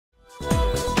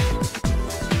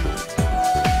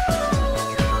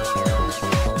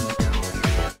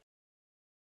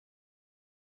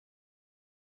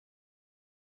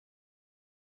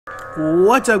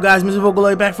What's up, guys? Mr.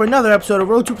 Vocaloid back for another episode of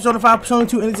Road to Persona 5 Persona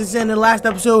 2, and it's in the last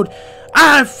episode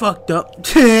I fucked up.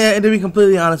 And to be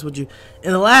completely honest with you,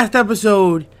 in the last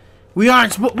episode we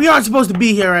aren't supposed to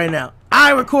be here right now.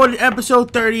 I recorded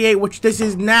episode 38, which this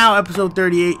is now episode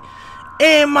 38,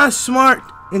 and my smart,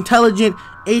 intelligent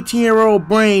 18-year-old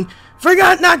brain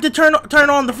forgot not to turn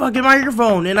on the fucking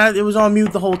microphone, and it was on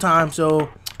mute the whole time. So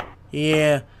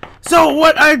yeah. So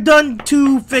what I've done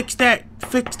to fix that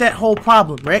whole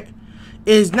problem, right,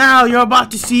 is now you're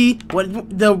about to see what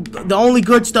the only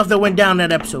good stuff that went down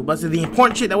that episode. But the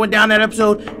important shit that went down that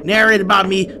episode, narrated by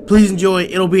me. Please enjoy.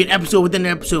 It'll be an episode within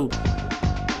an episode.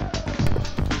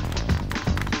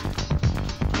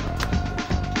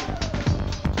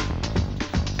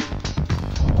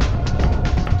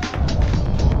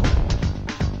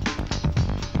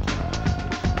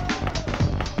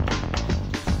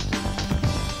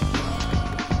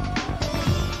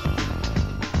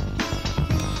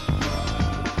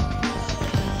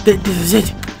 This is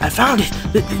it. I found it.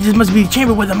 This must be the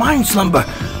chamber where the mind slumber.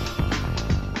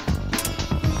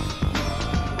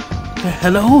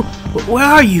 Hello? Where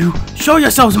are you? Show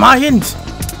yourselves, Mayans!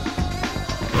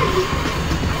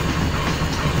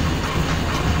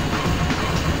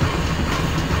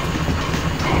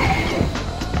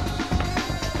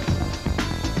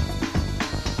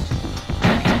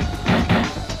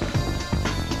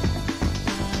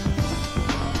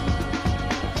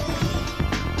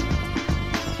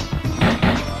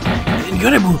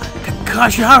 Incredible!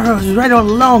 Kashihara was right all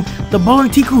along. The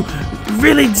Bolontiku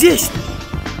really exist.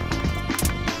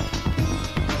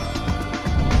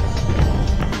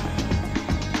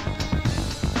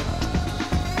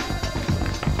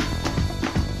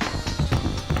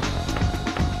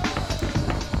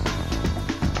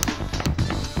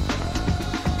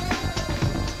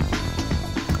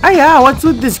 Oh yeah, what's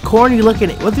with this corny looking?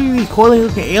 What are these corny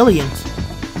looking aliens?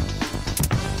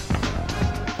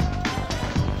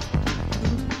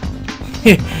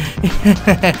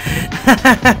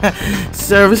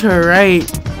 Serves her right.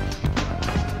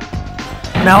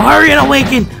 Now hurry and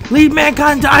awaken! Lead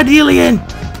mankind to Idelian!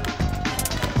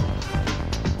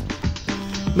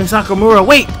 Miss Akamura,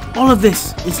 wait! All of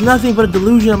this is nothing but a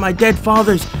delusion of my dead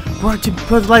fathers, brought to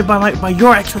life by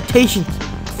your expectations.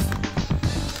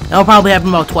 That'll probably happen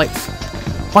about twice.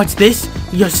 What's this?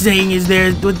 You're saying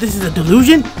this is a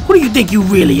delusion? Who do you think you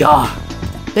really are?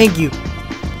 Thank you.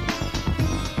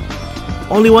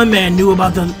 Only one man knew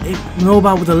about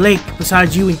the lake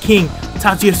besides you and King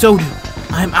Tatsuya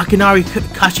Sodu. I am Akinari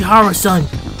Kashihara's son.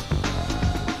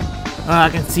 I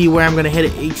can see where I'm gonna hit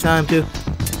it each time too.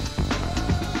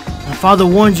 My father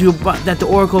warned you that the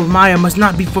Oracle of Maya must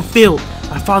not be fulfilled.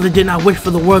 My father did not wish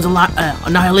for the world's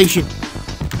annihilation.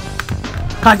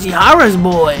 Kashihara's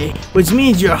boy, which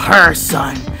means you're her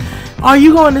son. Are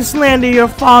you going to slander your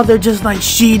father just like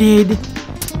she did?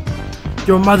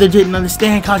 Your mother didn't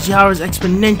understand Kashihara's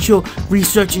exponential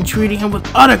research and treating him with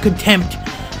utter contempt.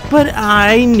 But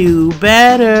I knew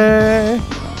better.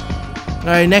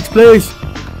 Alright, next please.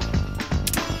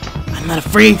 I'm not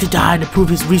afraid to die to prove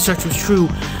his research was true.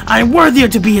 I am worthier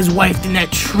to be his wife than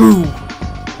that true.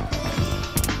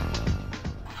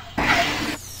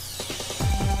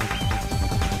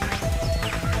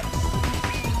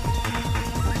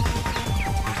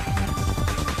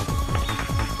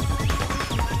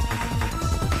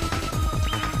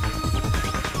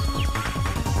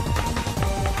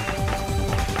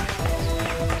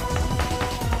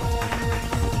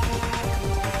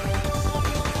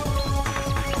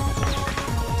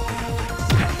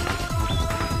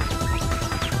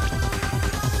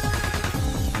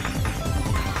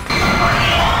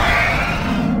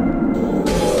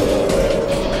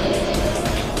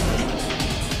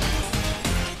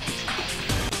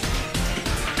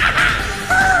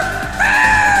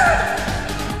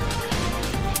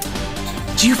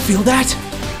 Do you feel that?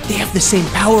 They have the same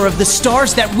power of the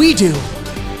stars that we do!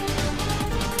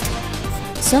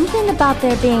 Something about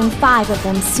there being 5 of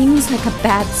them seems like a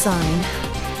bad sign.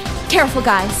 Careful,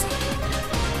 guys.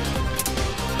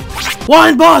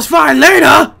 One boss fight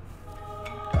later!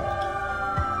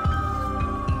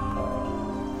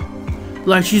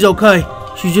 Like she's okay.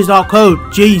 She's just all code.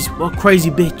 Jeez, what crazy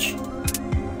bitch.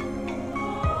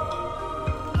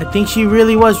 I think she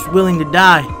really was willing to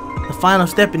die. The final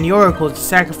step in the Oracle is to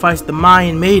sacrifice the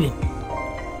Mayan maiden.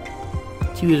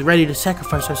 She was ready to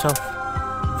sacrifice herself.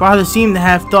 Father seemed to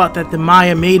have thought that the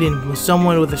Maya maiden was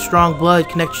someone with a strong blood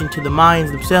connection to the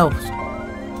Mayans themselves.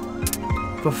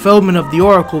 Fulfillment of the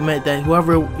Oracle meant that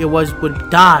whoever it was would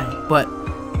die, but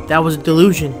that was a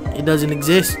delusion. It doesn't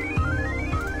exist.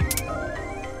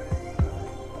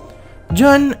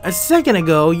 Jun, a second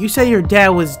ago, you said your dad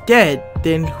was dead.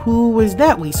 Then who was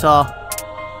that we saw?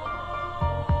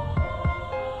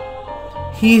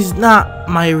 He's not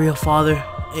my real father.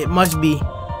 It must be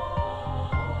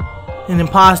an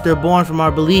imposter born from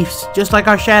our beliefs, just like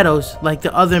our shadows, like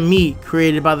the other me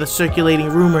created by the circulating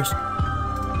rumors.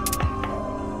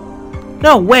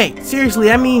 No, wait, seriously,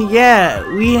 I mean, yeah,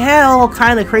 we had all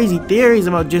kind of crazy theories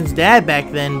about Jun's dad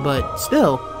back then, but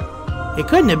still, it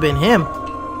couldn't have been him.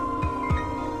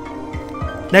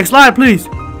 Next slide, please.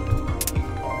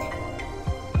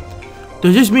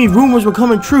 Does this mean rumors were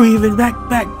coming true even back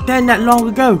then, that long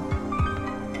ago?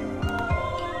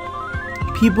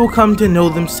 People come to know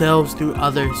themselves through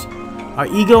others. Our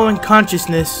ego and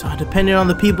consciousness are dependent on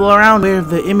the people around. Aware of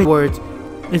the image words.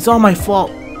 It's all my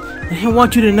fault. I didn't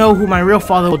want you to know who my real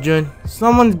father was, Jun.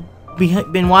 Someone's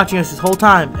been watching us this whole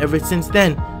time, ever since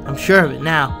then. I'm sure of it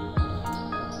now.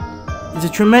 It's a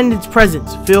tremendous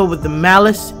presence filled with the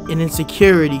malice and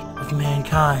insecurity of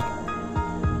mankind.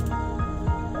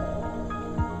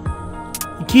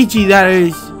 Kichi, that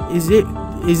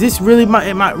is this really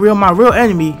my real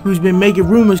enemy who's been making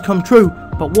rumors come true?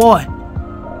 But why?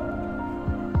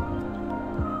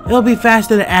 It'll be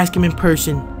faster to ask him in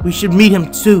person. We should meet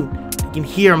him soon. I can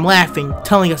hear him laughing,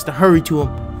 telling us to hurry to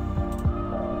him.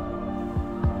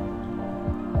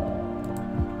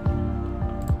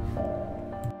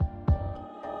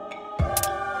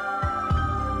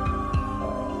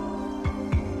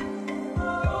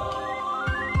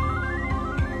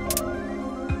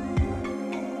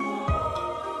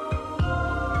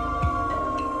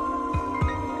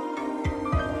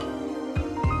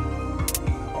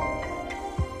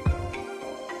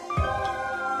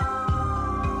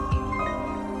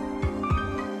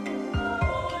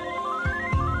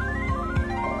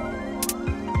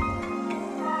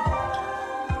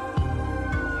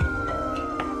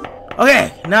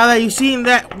 Okay, now that you've seen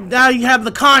that, now you have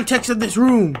the context of this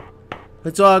room.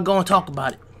 Let's all go and talk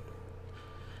about it.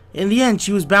 In the end,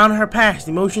 she was bound to her past,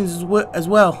 emotions as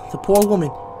well. The poor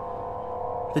woman.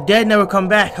 The dead never come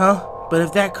back, huh? But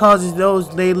if that causes those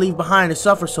they leave behind to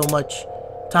suffer so much.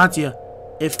 Tatsuya,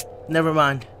 never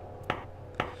mind.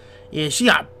 Yeah, she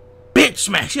got bitch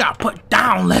smacked. She got put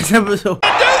down last episode.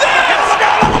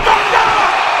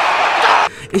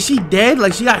 Is she dead?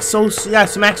 Like she got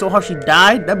smacked so hard she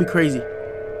died? That'd be crazy.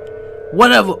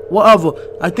 Whatever.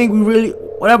 I think we really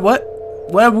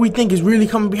whatever we think is really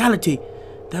coming reality.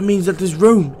 That means that this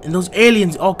room and those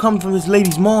aliens all come from this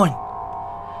lady's mind.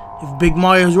 If Big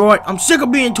Mario's right, I'm sick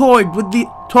of being toyed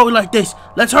like this.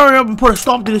 Let's hurry up and put a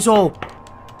stop to this all.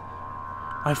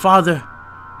 My father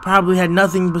probably had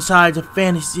nothing besides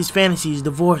his fantasies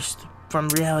divorced from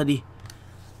reality.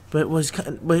 But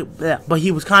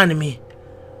he was kind to me.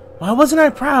 Why wasn't I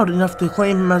proud enough to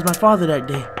claim him as my father that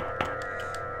day?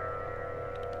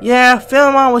 Yeah,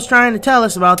 Philemon was trying to tell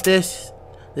us about this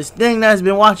thing that's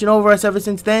been watching over us ever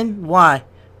since then. Why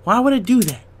would it do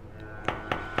that?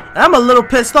 And I'm a little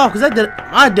pissed off because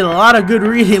I did a lot of good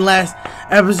reading last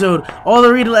episode. All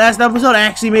the reading last episode, I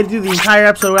actually made it through the entire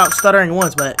episode without stuttering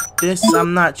once. But this,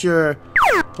 I'm not sure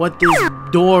what this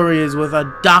door is with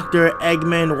a Dr.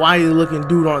 Eggman wily looking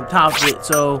dude on the top of it.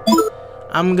 So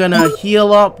I'm gonna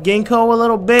heal up Ginkgo a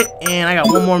little bit, and I got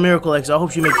one more Miracle Egg, so I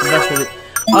hope she makes the best of it.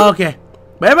 Okay,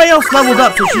 but everybody else leveled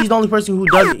up, so she's the only person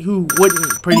who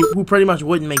pretty much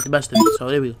wouldn't make the best of it. So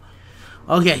there we go.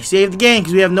 Okay, save the game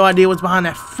because we have no idea what's behind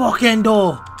that fucking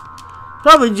door.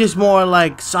 Probably just more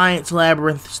like science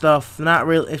labyrinth stuff. Not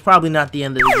really. It's probably not the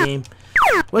end of the game,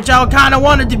 which I kind of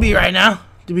want it to be right now,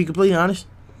 to be completely honest.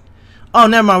 Oh,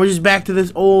 never mind. We're just back to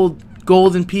this old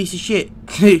golden piece of shit.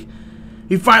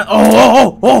 We find.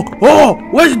 Oh!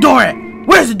 Where's the door at?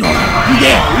 Where's the door? We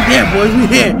there, boys.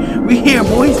 We here,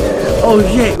 boys. Oh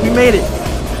shit, we made it.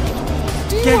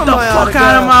 Get the fuck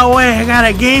out of my way. I got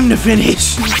a game to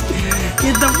finish.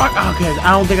 Get the fuck. Okay,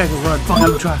 I don't think I can run. Fuck,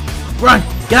 I'm trying. Run!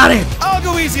 Get out of here! I'll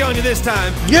go easy on you this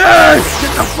time. Yes!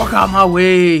 Get the fuck out of my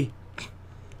way.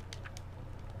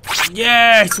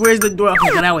 Yes! Where's the door? Okay,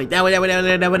 go that way. That way. We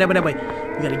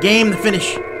got a game to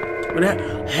finish. What that?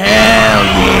 Hell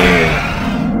yeah!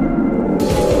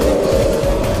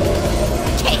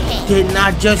 Did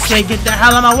not just say get the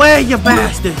hell out of my way, you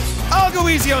bastards! I'll go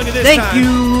easy on you this time. time. Thank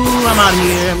you! I'm out of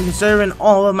here. I'm conserving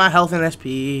all of my health and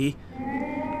SP.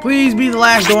 Please be the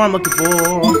last door I'm looking for.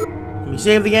 Let me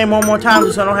save the game one more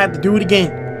time so I don't have to do it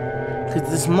again. Because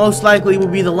this most likely will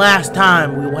be the last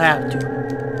time we will have to.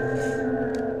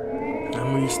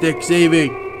 I'm re-stick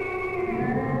saving.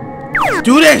 Let's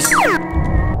do this!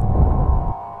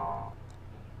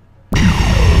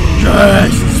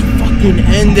 Yes! Let's fucking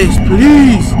end this,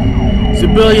 please!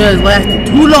 Sibylla has lasted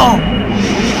too long!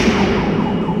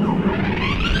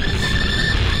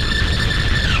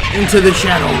 into the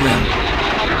shadow realm.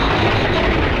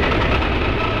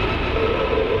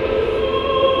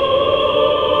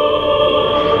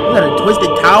 Is that a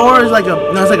twisted tower? It's like a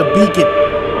no, it's like a beacon.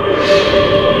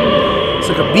 It's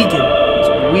like a beacon. It's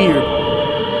weird.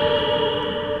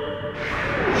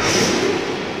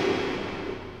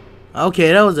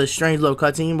 Okay, that was a strange little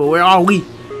cutscene, but where are we?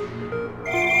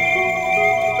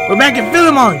 We're back at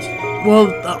Philemon's.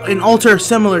 Well, an altar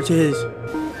similar to his.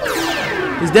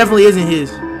 This definitely isn't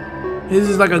his. His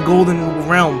is like a golden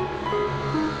realm.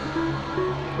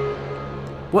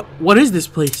 What is this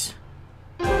place?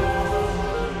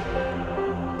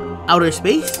 Outer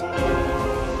space?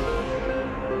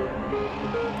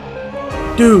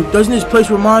 Dude, doesn't this place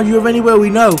remind you of anywhere we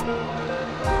know?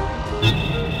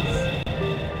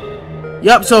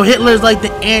 Yup, so Hitler's like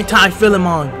the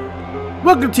anti-Philemon.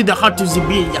 Welcome to the heart of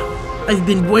Siberia. I've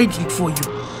been waiting for you.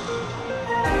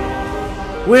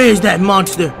 Where is that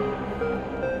monster?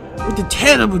 With the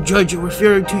terrible judge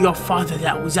referring to your father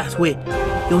that was that way.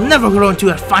 You'll never grow into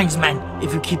a fine man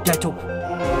if you keep that up.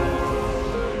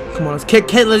 Come on, let's kick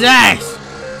Hitler's ass!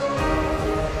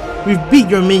 We've beat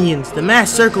your minions. The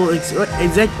mass circle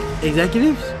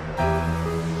executives?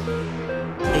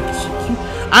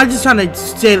 I'm just trying to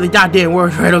say the goddamn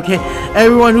word right, okay?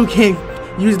 Everyone who can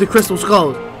use the crystal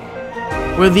skulls.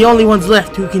 We're the only ones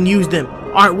left who can use them,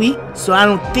 aren't we? So I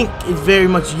don't think it's very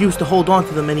much use to hold on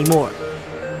to them anymore.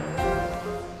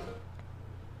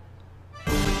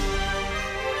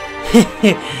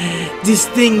 This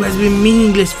thing has been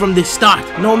meaningless from the start.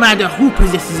 No matter who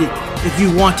possesses it. If you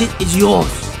want it, it's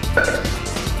yours.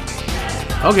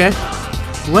 Okay.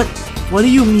 What do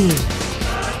you mean?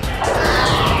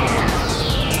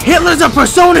 Hitler's a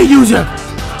persona user!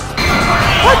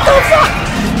 What the fuck?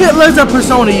 Hitler's a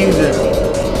persona user.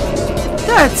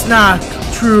 That's not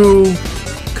true.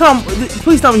 Come,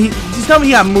 please tell me just tell me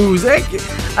he got moves. I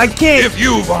can't. If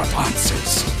you want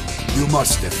answers, you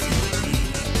must defeat me.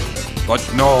 But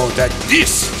know that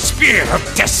this spear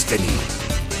of destiny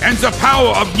and the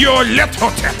power of your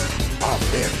Letotep are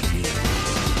very real.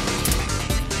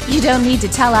 You don't need to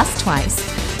tell us twice.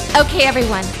 Okay,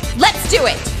 everyone, let's do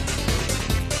it!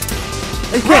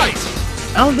 Okay. Right.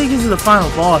 I don't think this is the final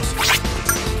boss.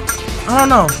 I don't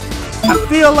know. I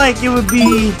feel like it would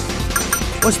be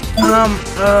like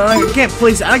I can't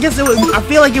place it. I guess it would. I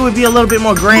feel like it would be a little bit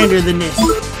more grander than this.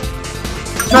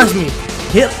 Trust me,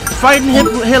 fighting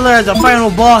Hitler as a final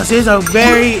boss is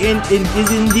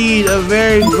indeed a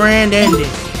very grand ending.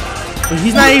 But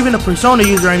he's not even a persona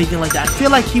user or anything like that. I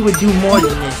feel like he would do more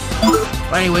than this.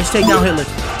 But anyway, let's take down Hitler.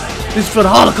 This is for the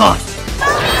Holocaust.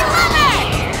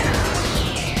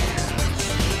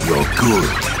 You're good.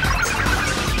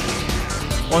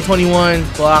 121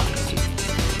 block.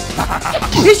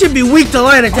 He should be weak to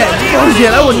light attack.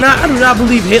 Bullshit. I do not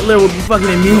believe Hitler would be fucking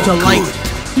immune to light.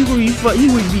 He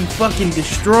would be fucking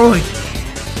destroyed.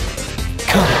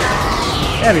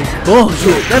 That is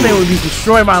bullshit. That man would be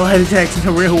destroyed by light attacks in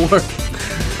the real world.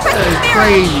 That is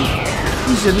crazy.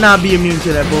 He should not be immune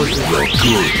to that bullshit.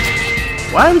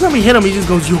 Why every time we hit him, he just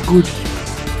goes, "You're good."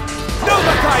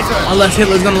 Unless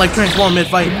Hitler's gonna like transform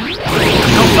mid-fight.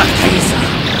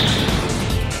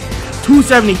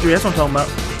 273, that's what I'm talking about.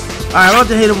 Alright, I'm about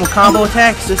to hit him with combo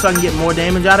attacks just so I can get more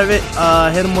damage out of it.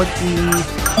 Hit him with the...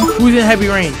 Who's in heavy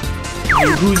rain?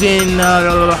 Who's in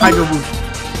Hydro Boost?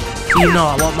 See, no,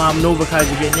 I want my Nova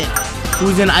Kaiser getting it.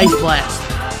 Who's in Ice Blast?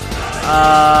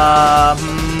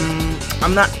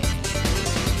 I'm not...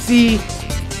 See...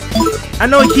 I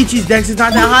know Ikichi's dex is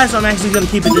not that high, so I'm actually going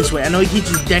to keep it this way. I know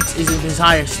Ikichi's dex isn't his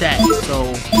higher stat,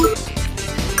 so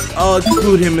I'll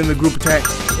exclude him in the group attack.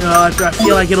 You know, I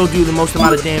feel like it'll do the most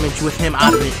amount of damage with him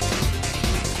out of it.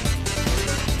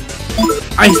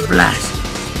 Ice Blast.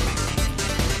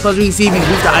 Plus we can see if he can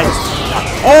boost the ice.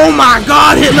 Oh my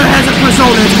god, Hitler has a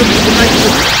persona.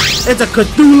 It's a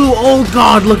Cthulhu old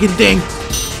god looking thing.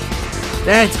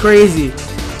 That's crazy.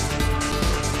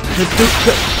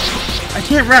 I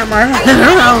can't wrap my head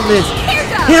around this.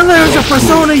 Hitler is a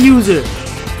persona user.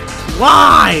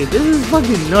 Why? This is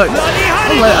fucking nuts.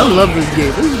 I love this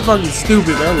game. This is fucking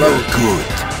stupid, but I love it.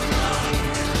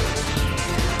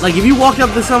 Like, if you walked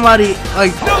up to somebody,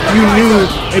 like, you knew,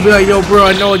 they'd be like, "Yo, bro,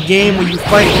 I know a game where you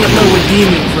fight Hitler with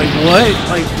demons." Like, what?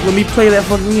 Like, let me play that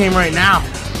fucking game right now.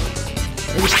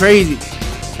 It's crazy.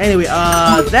 Anyway,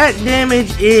 that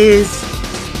damage is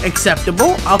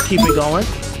acceptable. I'll keep it going.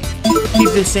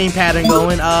 Keep this same pattern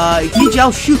going. Ikichi,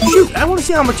 I'll shoot. I want to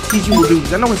see how much Ikichi will do,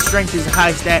 because I know his strength is a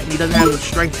high stat and he doesn't have any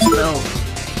strength spells.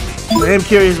 So I am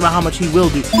curious about how much he will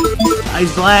do.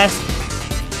 Ice Blast.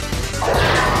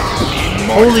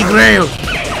 Holy Grail.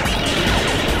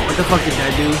 What the fuck did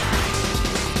that do?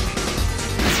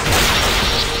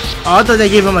 Oh, I thought they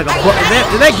gave him like a buff.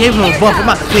 That gave him a buff. I'm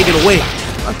about to take it away.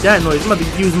 Fuck that noise. I'm about to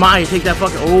use mine to take that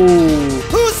fucking. Oh.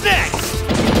 Who's next?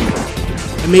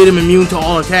 It made him immune to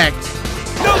all attacks.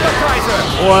 Nova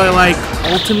Or like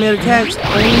ultimate attacks.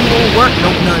 Only will work.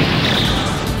 Nope, none.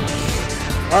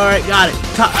 Alright, got it.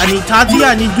 I need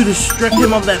Tatsuya. I need you to strip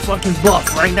him of that fucking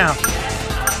buff right now.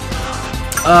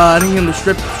 I need him to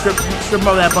strip him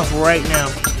of that buff right now.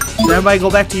 So everybody go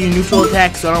back to your neutral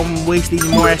attack so I don't waste any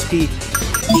more SP.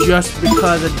 Just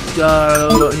because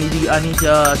I need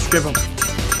to strip him.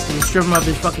 Strip him of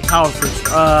his fucking power first.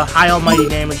 High almighty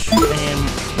damage. And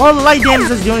well, the light damage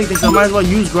doesn't do anything, so I might as well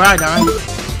use Groudon. I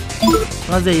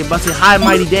was about to say high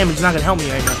mighty damage is not gonna help me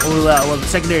right now. Well, the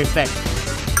secondary effect.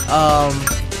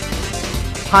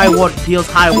 High water deals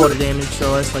high water damage,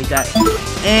 so it's like that.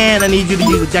 And I need you to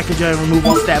use the Decaja and remove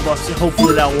all stat buffs. So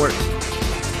hopefully that'll work.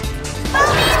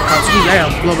 Excuse me,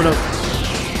 I'll blow it up.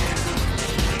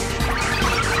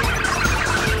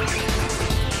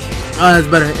 Oh, that's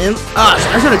better. And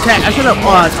I should attack. I should have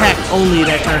attacked only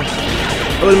that turn.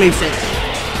 It would have made sense.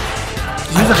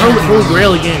 Use the Holy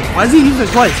Grail again. Why does he use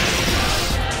it twice?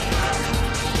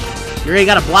 You already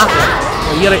got a block him.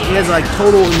 He has like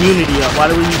total immunity up. Why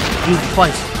do we use it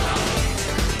twice?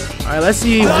 Alright, let's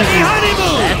see if we can,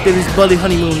 after this bloody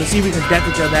honeymoon, let's see if we can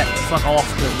Decaja that fuck off,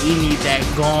 because we need that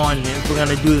gone if we're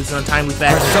gonna do this in a timely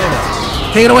fashion.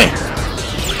 Take it away!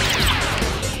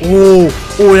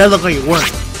 Oh, that looked like it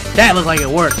worked. That looked like it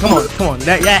worked. Come on.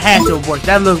 That had to have worked.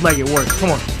 That looked like it worked.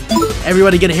 Come on.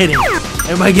 Everybody get a hit in.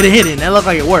 Everybody get a hit in. That looked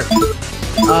like it worked.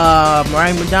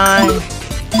 Meringuindine,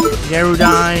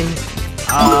 Gerudyne,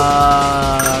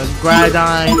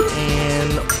 Groudon,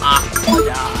 and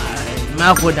Aquadine.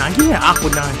 Malquadine. Give me an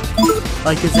Aquadine.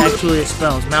 Like it's actually a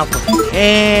spell. It's Malquadine.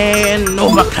 And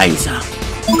Nova Kaiser.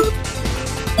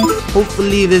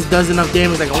 Hopefully this does enough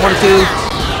damage like I want it to.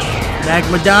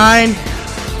 Magmadine.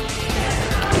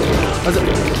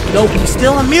 Nope, he's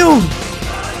still immune.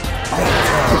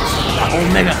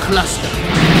 Omega Cluster.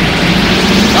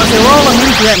 Okay, we're all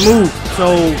immune to that move, so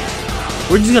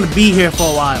we're just gonna be here for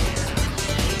a while.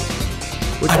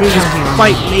 Which means this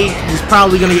fight is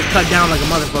probably gonna get cut down like a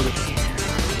motherfucker.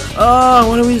 Oh,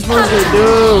 what are we supposed to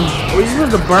do? Are we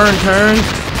supposed to burn turns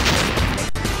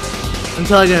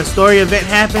until like a story event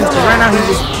happens? Because right now he's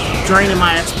just draining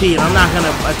my SP, and I'm not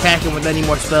gonna attack him with any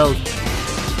more spells.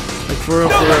 Like for real.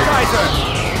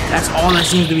 That's all that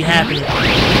seems to be happening.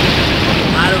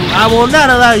 I will not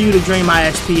allow you to drain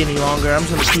my SP any longer. I'm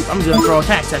just gonna throw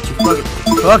attacks at you.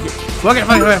 Fuck it.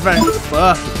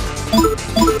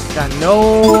 Got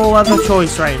no other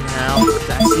choice right now.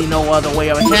 I see no other way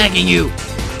of attacking you.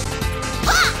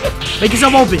 Make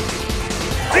yourself open.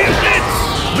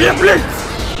 Blitz.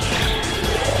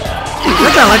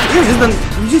 That's not like it.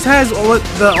 He just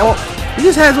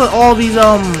has what all these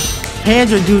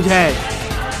Panzer dudes had.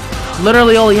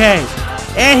 Literally all he has.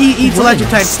 And he eats electric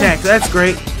type attacks. That's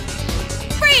great.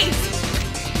 Freeze!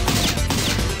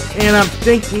 And I'm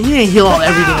thinking he didn't heal all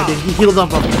everything I did. He healed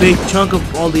up a big chunk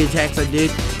of all the attacks I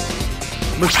did.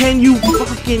 But can you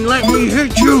fucking let me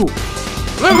hit you?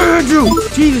 Let me hit you!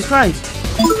 Jesus Christ.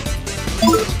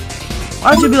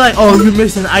 Why don't you be like, oh, you're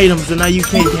missing items, so now you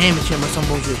can't damage him or some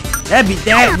bullshit. That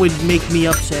would make me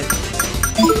upset.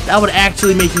 That would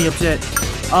actually make me upset.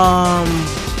 Do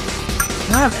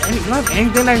I have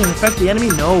anything that can affect the enemy?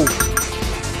 No.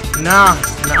 Nah,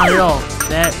 not at all.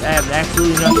 I have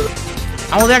absolutely nothing.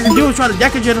 All I can do is try to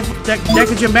Decaja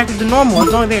him back into normal.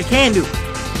 That's the only thing I can do.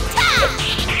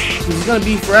 He's gonna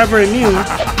be forever immune.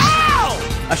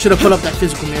 I should have put up that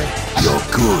physical mirror. You're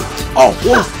good. Oh,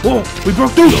 whoa, we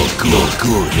broke through. You're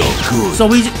good. So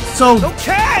we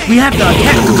have to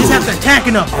attack. We just have to attack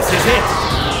enough. This is it.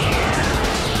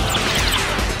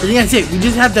 I think that's it. We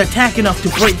just have to attack enough to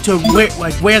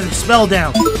wear the spell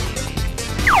down.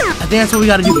 I think that's what we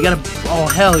gotta do. We gotta. Oh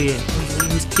hell yeah!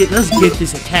 Let's get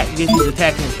this attack. Get this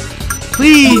attack in.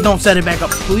 Please don't set it back up.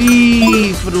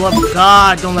 Please, for the love of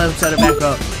God, don't let him set it back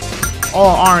up.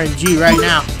 All RNG right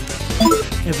now.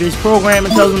 If his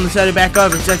programming tells him to set it back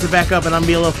up, it sets it back up, and I'm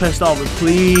being a little pissed off. But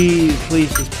please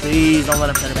don't let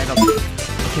him set it back up.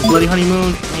 Okay, bloody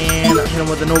honeymoon, and hit him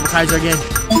with the Nova Kaiser again.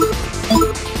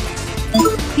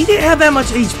 He didn't have that much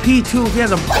HP too. If he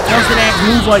has a busted ass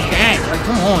move like that, like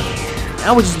come on,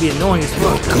 that would just be annoying as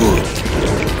fuck.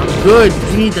 I'm good.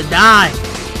 You need to die.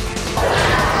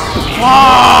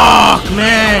 Fuck,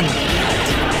 man.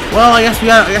 Well, I guess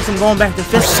I'm going back to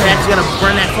fist attacks. You gotta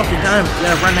burn that fucking time.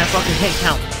 You gotta run that fucking hit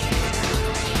count.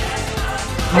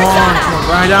 Come on,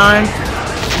 Groudon.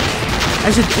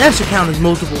 That should count as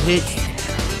multiple hits.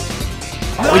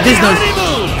 Wait, this does.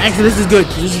 Actually, this is good.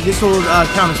 This will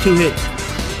count as 2 hits.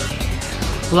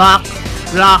 block,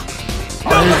 block.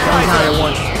 Oh, this is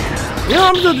one. You know,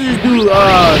 I'm about to just do,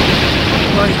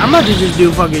 I'm about to just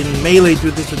do fucking melee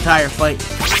through this entire fight.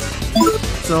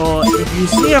 So, if you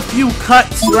see a few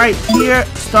cuts right here,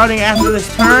 starting after this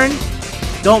turn,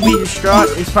 don't be distraught.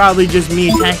 It's probably just me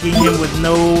attacking him with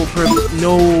no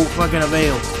fucking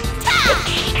avail.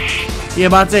 Yeah,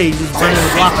 about to say, he's just burning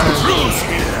the block.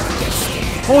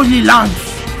 Holy lance!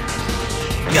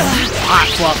 Ah,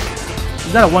 fuck.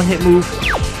 Is that a one-hit move?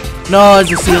 No,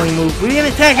 it's a ceiling move. We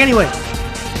didn't attack anyway.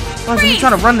 Oh, so he's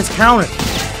trying to run this counter.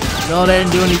 No, that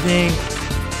didn't do anything.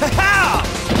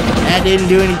 That didn't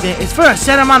do anything. It's for a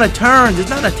set amount of turns. It's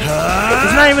not a.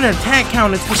 It's not even an attack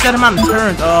count. It's for a set amount of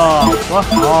turns. Oh,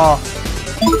 fuck off.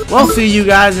 We'll see you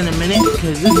guys in a minute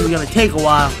because this is gonna take a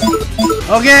while.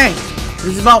 Okay,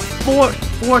 this is about four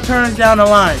turns down the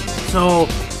line. So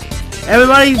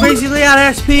everybody's basically out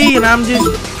of SP, and I'm just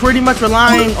pretty much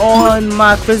relying on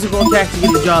my physical attacks to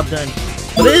get the job done.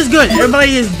 But it is good.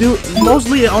 Everybody is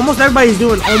almost everybody is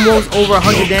doing almost over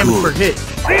 100 damage per hit.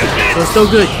 So it's still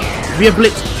good. Be a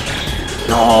blitz.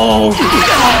 No!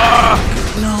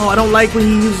 No, I don't like when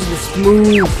he uses the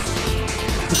smooth.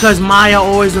 Because Maya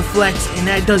always reflects, and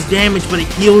that does damage, but it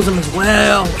heals him as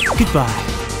well. Goodbye.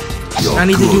 I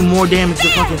need to do more damage to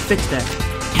fucking fix that.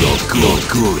 You're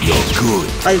good.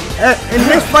 Like, in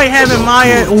this fight, having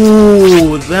Maya,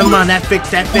 ooh, never mind, that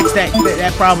fixed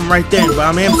that problem right then. But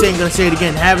I'm gonna say it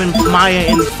again. Having Maya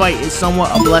in this fight is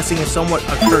somewhat a blessing and somewhat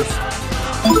a curse.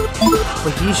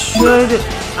 But he should.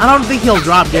 I don't think he'll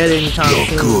drop dead anytime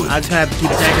soon. I just have to keep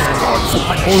attacking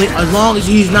him. Only as long as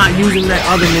he's not using that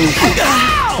other move.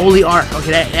 Holy Arc.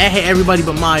 Okay, that hit everybody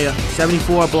but Maya.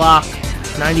 74 block,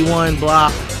 91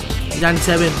 block,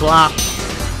 97 block,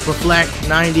 reflect,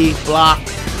 90 block.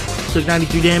 Took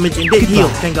 93 damage and did heal.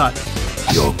 Thank God.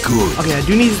 You're good. Okay, I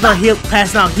do need to start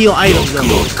passing out heal items though.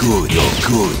 You're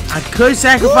good. I could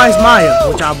sacrifice Maya,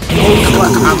 which I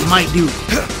might do.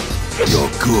 You're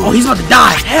good. Oh, he's about to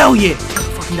die. Hell yeah.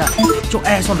 Fucking die. Get your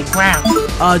ass on the ground.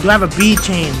 Do I have a bead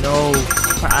chain? No.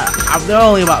 There are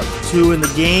only about 2 in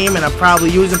the game, and I probably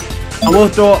use them. I will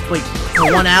throw up like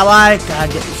one ally.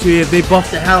 God, see if they buff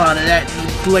the hell out of that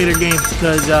in later games,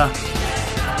 because oh,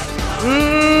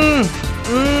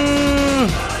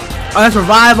 that's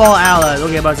revive all allies.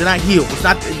 Okay, but it's not heal. It's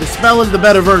not. The spell is the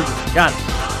better version. Got it.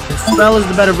 The spell is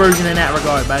the better version in that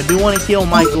regard. But I do want to heal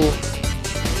Michael.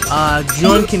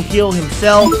 Jun can heal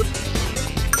himself,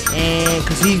 and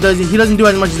because he doesn't do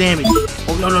as much damage.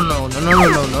 Oh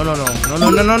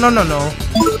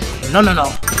no.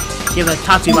 Give that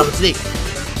Tatsu by mistake.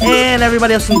 And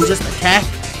everybody else can just attack.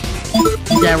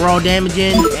 Get that raw damage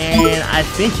in, and I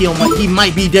think he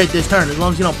might be dead this turn as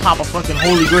long as you don't pop a fucking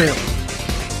Holy Grail.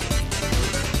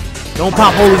 Don't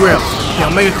pop Holy Grail. Okay,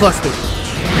 I'll make a cluster.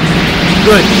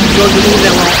 Good. Shows the move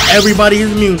that everybody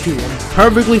is immune to. I'm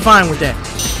perfectly fine with that.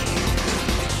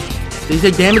 Did he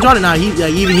take damage on it? Nah,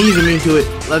 even he's immune to it.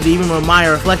 Even when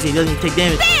Maya reflects, he doesn't take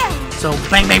damage. So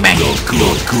bang. You're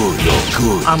good.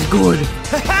 I'm good.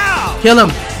 Kill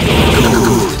him.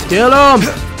 Kill him.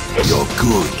 You're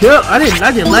good. Kill. I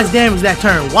did less damage that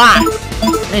turn. Why?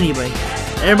 Anyway,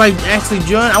 everybody actually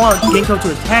join. I want Ginkgo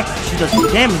to attack. She does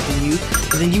more damage than you,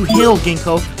 and then you heal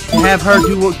Ginkgo to have her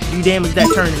do damage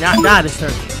that turn and not die this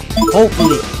turn.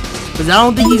 Hopefully. Because I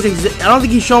don't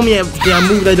think he's shown me a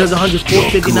move that does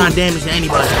 159 damage to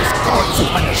anybody.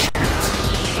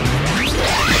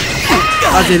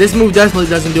 I'll say this move definitely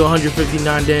doesn't do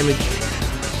 159 damage.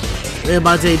 They're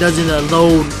about to say it does in the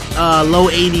low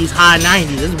 80s, high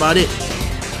 90s. That's about it.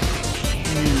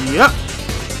 Yep.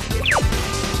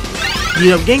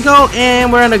 Beat up Ginkgo,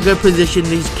 and we're in a good position to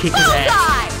just kick his ass.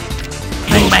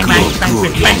 Bang.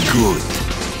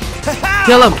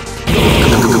 Kill him.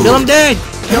 Kill him dead.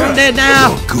 Kill him dead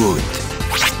now. Good.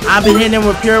 I've been hitting him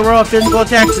with pure raw physical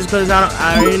attacks because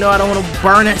I already know I don't want to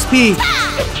burn SP.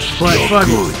 But fuck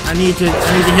it, I need to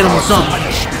hit him with something.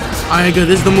 Alright, good.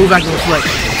 This is the move I can reflect.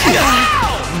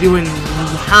 I'm doing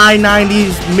high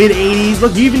 90s, mid 80s.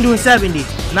 Look, you're even doing 70.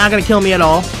 Not gonna kill me at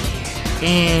all.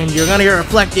 And you're gonna get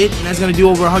reflected, and that's gonna do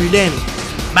over 100 damage.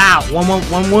 Bow.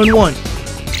 1.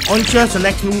 On chest. So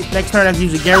next turn I have to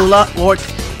use a Garula or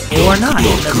not.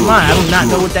 Never mind. I do not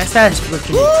know what that status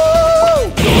reflection is.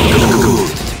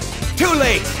 Too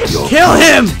late. Kill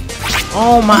him!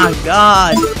 Oh my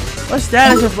god. What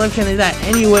status reflection is that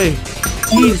anyway?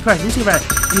 Jesus Christ. Let me see if I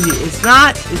easy. It's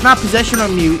not possession or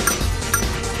mute.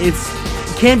 It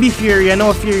can't be fury. I know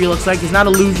what fury looks like. It's not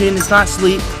illusion. It's not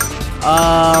sleep.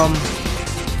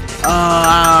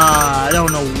 I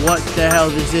don't know what the hell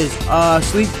this is.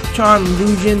 Sleep charm,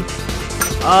 illusion.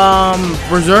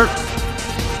 Berserk.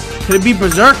 Could it be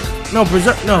berserk? No,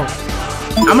 berserk. No.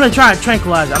 I'm gonna try a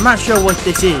tranquilizer. I'm not sure what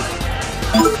this is.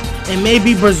 It may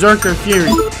be Berserker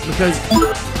Fury, because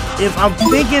if I'm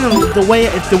thinking the way,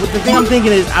 if the thing I'm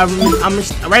thinking is,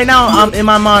 right now I'm in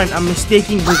my mind, I'm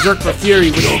mistaking Berserk for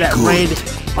Fury, which is that red,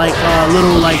 like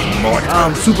little like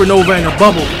supernova in a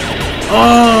bubble.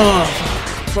 Oh,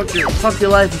 fuck your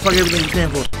life and fuck everything you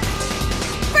stand for.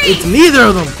 It's neither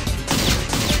of them.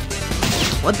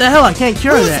 What the hell? I can't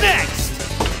cure that. Next?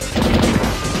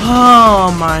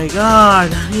 Oh my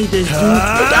god! I need this dude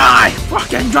to die.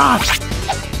 Fucking drop.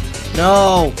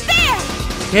 No.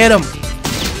 Hit him.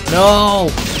 No.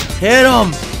 Hit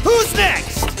him. Who's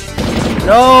next?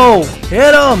 No.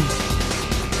 Hit him.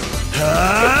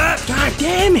 God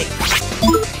damn it.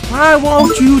 Why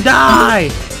won't you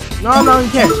die? No, no, you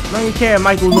can't. No, you can't.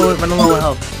 Michael Lord running low on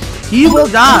health. He will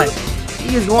die.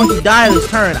 He is going to die this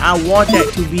turn. I want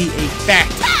that to be a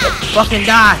fact. Fucking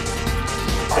die.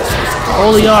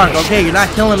 Holy Ark. Okay, you're not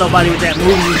killing nobody with that move.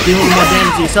 You're doing more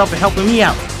damage to yourself and helping me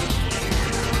out.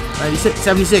 96,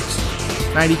 76,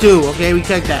 92. Okay, we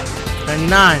checked that.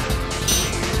 99.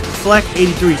 Deflect,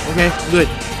 83. Okay, good.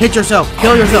 Hit yourself.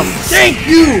 Kill yourself. Thank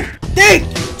you. Thank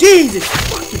Jesus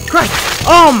fucking Christ.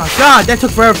 Oh my god, that took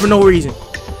forever for no reason.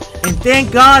 And thank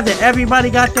God that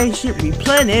everybody got their shit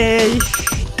replenished.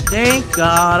 Thank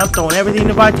God. I'm throwing everything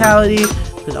to vitality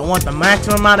because I want the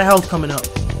maximum amount of health coming up.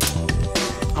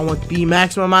 I want the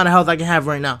maximum amount of health I can have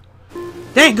right now.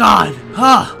 Thank God.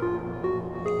 Huh.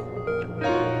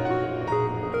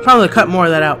 Probably cut more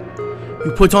of that out.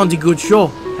 You put on the good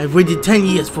show. I've waited 10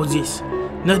 years for this.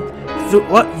 Not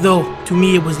what though? To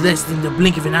me, it was less than the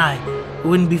blink of an eye. It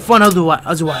wouldn't be fun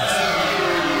otherwise.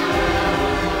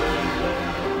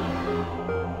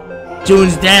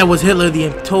 June's dad was Hitler the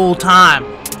whole time.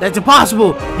 That's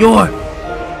impossible.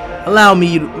 Allow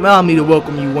me to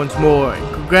welcome you once more and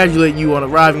congratulate you on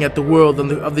arriving at the world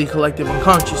of the collective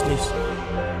unconsciousness.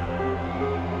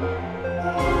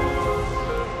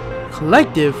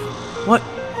 Collective? What?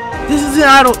 This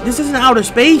isn't outer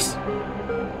space.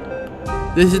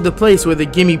 This is the place where the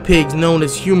gimme pigs known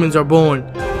as humans are born.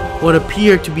 What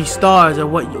appear to be stars are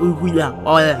what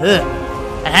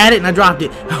I had it and I dropped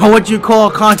it. What you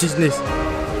call consciousness.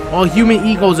 All human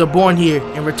egos are born here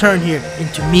and return here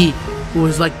into me, who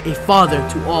is like a father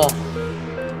to all.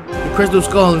 The crystal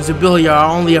skull and Zibilia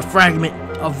are only a fragment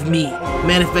of me,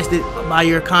 manifested by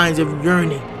your kinds of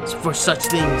yearning for such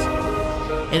things.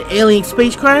 An alien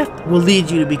spacecraft will lead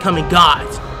you to becoming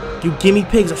gods. You gimme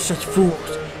pigs are such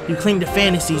fools. You cling to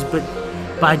fantasies, but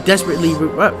by desperately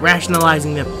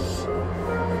rationalizing them.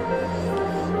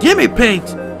 Gimme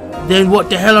pigs! Then what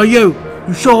the hell are you?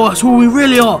 You show us who we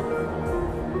really are.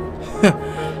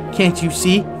 Can't you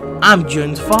see? I'm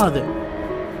Jun's father.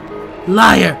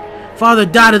 Liar! Father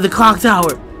died at the clock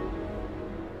tower.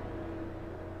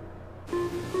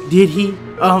 Did he?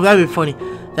 Oh, that'd be funny.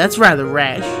 That's rather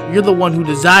rash. You're the one who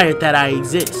desired that I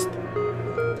exist.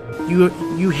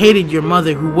 You hated your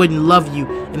mother who wouldn't love you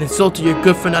and insulted your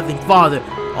good-for-nothing father,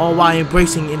 all while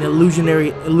embracing an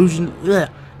illusory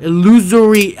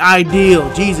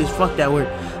ideal. Jesus, fuck that word.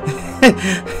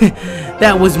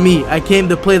 That was me. I came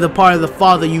to play the part of the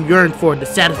father you yearned for, to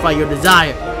satisfy your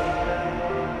desire.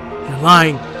 You're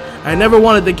lying. I never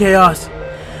wanted the chaos.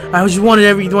 I just wanted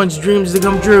everyone's dreams to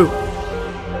come true.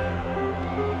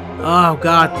 Oh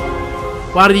God.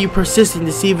 Why do you persist in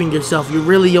deceiving yourself? Your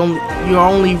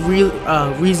only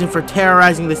reason for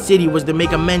terrorizing the city was to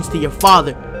make amends to your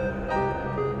father.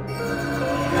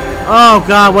 Oh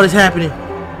God, what is happening?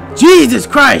 Jesus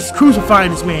Christ!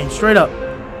 Crucifying this man, straight up.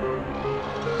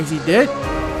 Is he dead?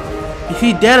 Is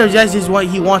he dead or that's just what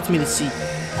he wants me to see?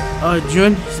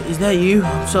 Jun, is that you?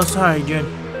 I'm so sorry, Jun.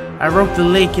 I wrote the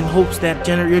lake in hopes that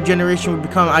your generation would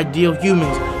become ideal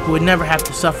humans who would never have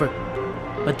to suffer.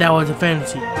 But that was a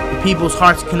fantasy. The people's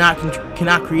hearts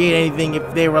cannot create anything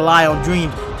if they rely on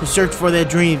dreams to search for their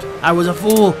dreams. I was a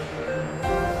fool.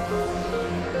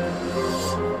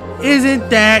 Isn't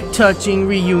that touching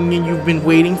reunion you've been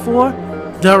waiting for?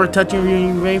 The touching reunion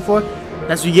you've been waiting for?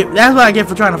 That's what I get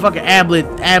for trying to fucking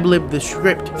ad-lib the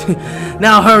script.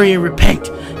 Now hurry and repent.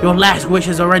 Your last wish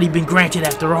has already been granted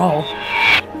after all.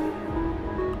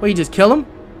 What, you just kill him?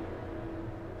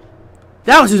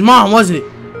 That was his mom, wasn't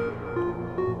it?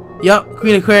 Yup,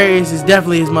 Queen Aquarius is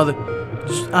definitely his mother.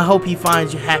 I hope he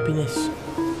finds your happiness.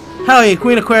 Hell yeah,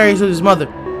 Queen Aquarius is his mother.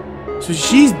 So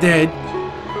she's dead.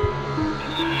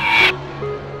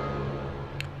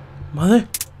 Mother?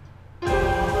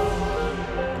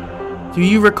 Do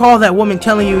you recall that woman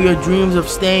telling you your dreams of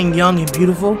staying young and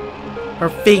beautiful? Her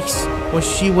face when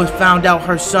she was found out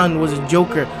her son was a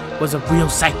joker was a real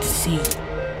sight to see.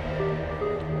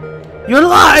 You're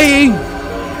lying!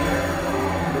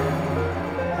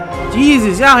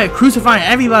 Jesus, y'all here crucifying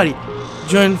everybody.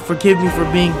 Jun, forgive me for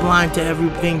being blind to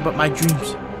everything but my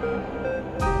dreams.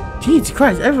 Jesus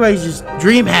Christ, everybody's just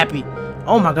dream happy.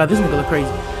 Oh my God, this nigga look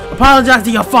crazy. Apologize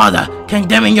to your father,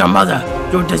 condemning your mother.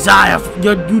 You desire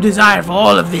for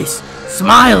all of this.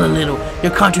 Smile a little.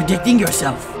 You're contradicting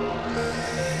yourself.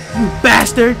 You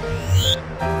bastard.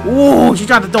 Whoa, she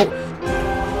tried to throw.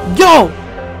 Yo!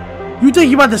 You think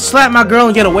you about to slap my girl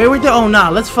and get away with it? Oh nah,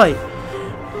 let's fight.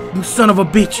 You son of a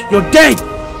bitch, you're dead!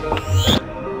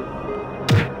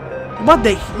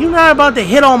 You're not about to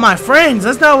hit all my friends.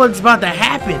 That's not what's about to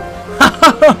happen.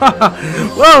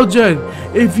 Well, Jun,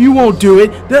 if you won't do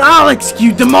it, then I'll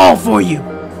execute them all for you.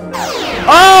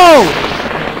 Oh!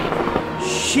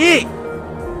 Shit!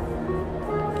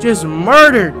 Just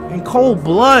murdered in cold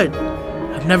blood.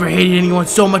 I've never hated anyone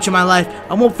so much in my life.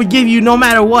 I won't forgive you no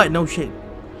matter what. No shit.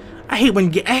 I hate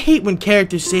when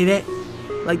characters say that.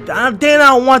 Like, then I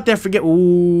don't want that forget.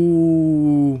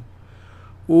 Ooh.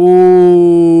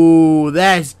 Ooh,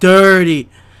 that's dirty.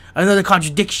 Another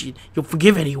contradiction. You'll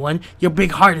forgive anyone. Your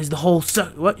big heart is the whole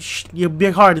your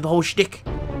big heart is the whole shtick.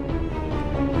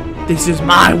 This is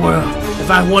my world. If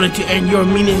I wanted to end your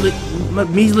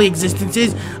measly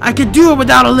existences, I could do it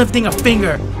without lifting a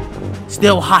finger.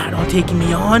 Still hot on taking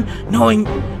me on, knowing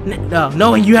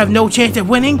you have no chance of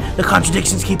winning. The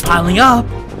contradictions keep piling up.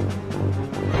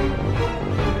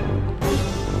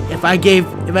 If I gave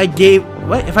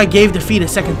defeat a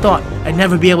second thought, I'd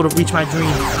never be able to reach my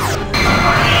dream.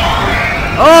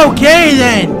 Okay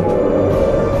then.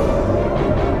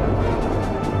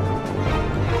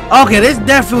 Okay, this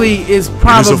definitely is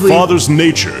probably. It is a father's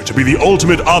nature to be the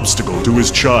ultimate obstacle to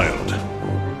his child.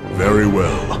 Very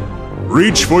well.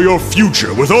 Reach for your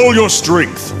future with all your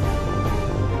strength.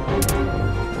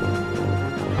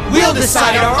 We'll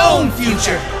decide our own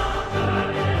future.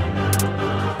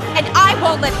 And I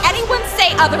won't let anyone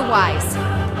say otherwise.